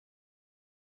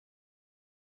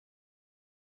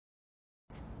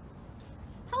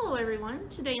everyone,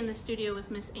 today in the studio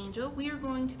with Miss Angel we are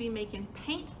going to be making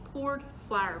paint poured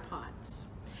flower pots.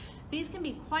 These can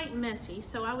be quite messy,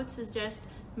 so I would suggest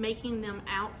making them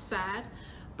outside,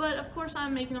 but of course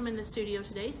I'm making them in the studio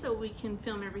today so we can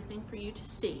film everything for you to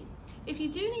see. If you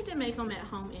do need to make them at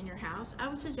home in your house, I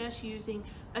would suggest using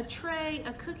a tray,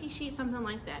 a cookie sheet, something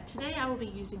like that. Today I will be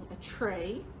using a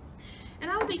tray,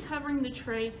 and I will be covering the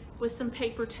tray with some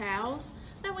paper towels.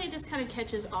 That way it just kind of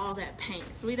catches all that paint,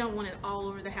 so we don't want it all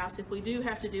over the house if we do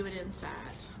have to do it inside.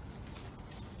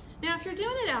 Now if you're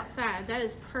doing it outside, that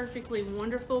is perfectly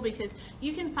wonderful because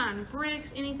you can find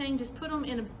bricks, anything, just put them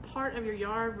in a part of your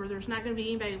yard where there's not going to be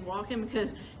anybody walking,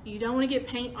 because you don't want to get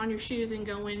paint on your shoes and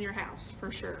go in your house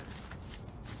for sure.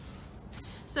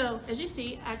 So as you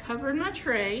see, I covered my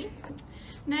tray.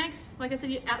 Next, like I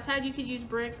said, outside you could use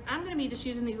bricks. I'm going to be just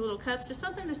using these little cups, just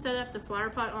something to set up the flower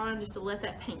pot on, just to let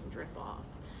that paint drip off.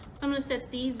 So I'm going to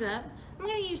set these up. I'm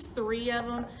going to use 3 of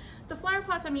them. The flower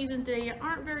pots I'm using today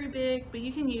aren't very big, but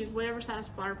you can use whatever size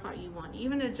flower pot you want.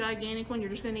 Even a gigantic one, you're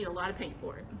just going to need a lot of paint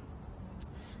for it.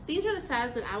 These are the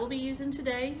size that I will be using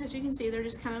today. As you can see, they're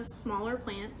just kind of smaller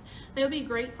plants. They'll be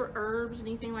great for herbs,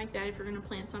 anything like that if you're going to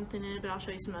plant something in it, but I'll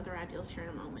show you some other ideas here in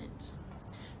a moment.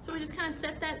 So we just kind of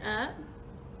set that up.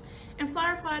 And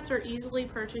flower pots are easily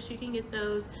purchased. You can get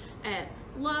those at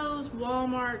Lowe's,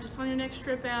 Walmart, just on your next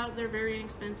trip out. They're very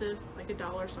inexpensive, like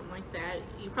 $1 or something like that.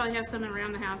 You probably have some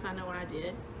around the house. I know I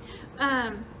did.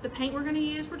 The paint we're going to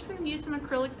use, we're just going to use some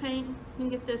acrylic paint. You can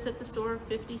get this at the store,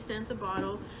 50 cents a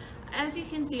bottle. As you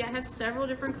can see, I have several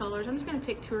different colors. I'm just going to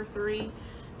pick 2 or 3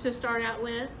 to start out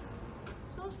with.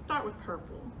 So I'll start with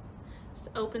purple. Just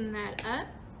open that up.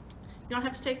 You don't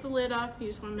have to take the lid off, you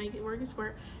just want to make it work and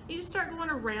square. You just start going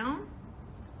around,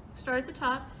 start at the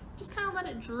top, just kind of let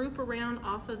it droop around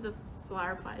off of the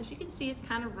flower pot. As you can see, it's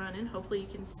kind of running, hopefully you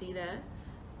can see that.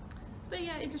 But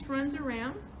yeah, it just runs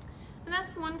around. And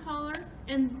that's one color,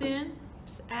 and then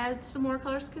just add some more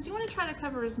colors because you want to try to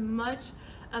cover as much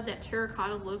of that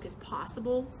terracotta look as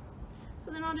possible.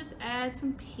 So then I'll just add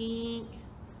some pink.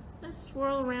 Let's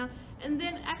swirl around, and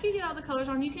then after you get all the colors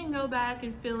on, you can go back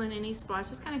and fill in any spots,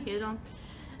 just kind of hit them.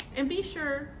 And be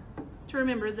sure to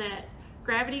remember that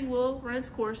gravity will run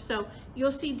its course, so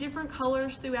you'll see different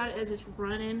colors throughout it as it's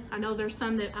running. I know there's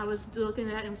some that I was looking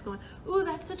at and was going, ooh,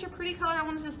 that's such a pretty color, I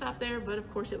wanted to stop there, but of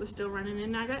course it was still running,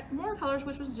 and I got more colors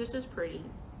which was just as pretty.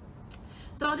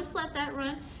 So I'll just let that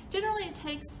run. Generally it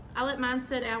takes, I let mine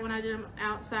sit out when I did them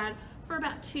outside for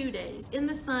about 2 days in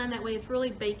the sun. That way it's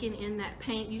really baking in that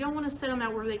paint. You don't want to set them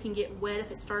out where they can get wet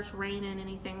if it starts raining,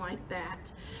 anything like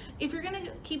that. If you're going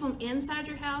to keep them inside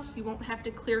your house, you won't have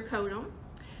to clear coat them,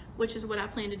 which is what I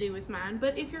plan to do with mine.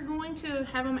 But if you're going to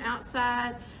have them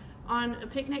outside on a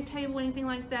picnic table, anything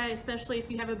like that, especially if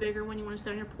you have a bigger one you want to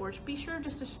set on your porch, be sure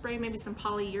just to spray maybe some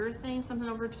polyurethane, something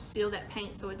over to seal that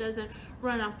paint so it doesn't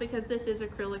run off, because this is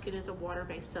acrylic, it is a water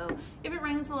base, so if it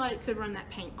rains a lot it could run that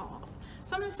paint off.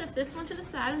 So I'm going to set this one to the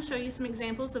side and show you some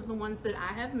examples of the ones that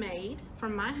I have made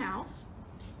from my house.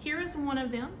 Here is one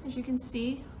of them. As you can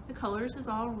see, the colors is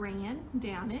all ran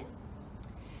down it.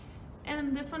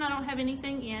 And this one I don't have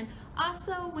anything in.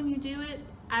 Also, when you do it,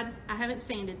 I haven't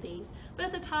sanded these, but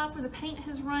at the top where the paint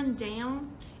has run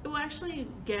down, it will actually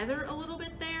gather a little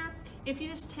bit there. If you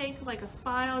just take like a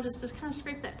file, just to kind of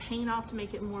scrape that paint off to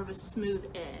make it more of a smooth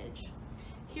edge.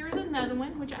 Here's another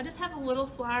one, which I just have a little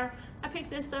flower. I picked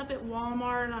this up at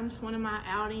Walmart on just one of my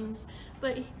outings,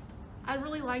 but I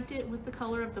really liked it with the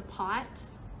color of the pot.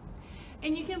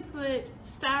 And you can put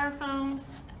styrofoam.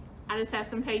 I just have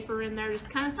some paper in there, just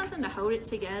kind of something to hold it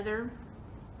together.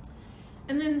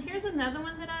 And then here's another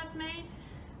one that I've made,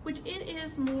 which it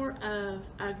is more of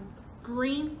a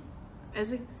green.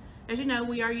 As you know,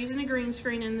 we are using a green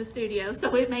screen in the studio,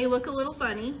 so it may look a little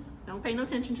funny. Don't pay no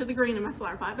attention to the green in my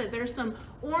flower pot, but there's some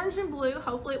orange and blue.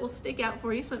 Hopefully it will stick out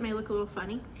for you, so it may look a little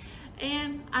funny.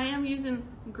 And I am using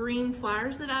green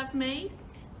flowers that I've made,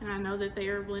 and I know that they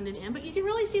are blended in, but you can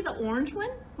really see the orange one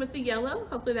with the yellow.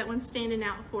 Hopefully that one's standing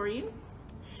out for you.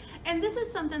 And this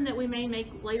is something that we may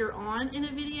make later on in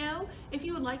a video. If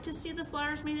you would like to see the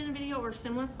flowers made in a video or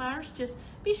similar flowers, just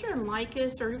be sure and like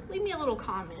us or leave me a little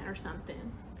comment or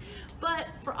something. But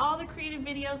for all the creative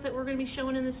videos that we're going to be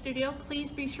showing in the studio,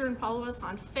 please be sure and follow us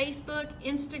on Facebook,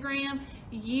 Instagram,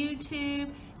 YouTube.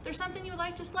 If there's something you would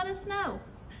like, just let us know.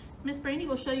 Miss Brandy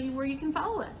will show you where you can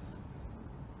follow us.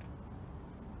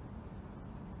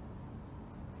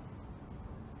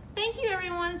 Thank you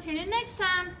everyone. Tune in next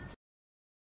time.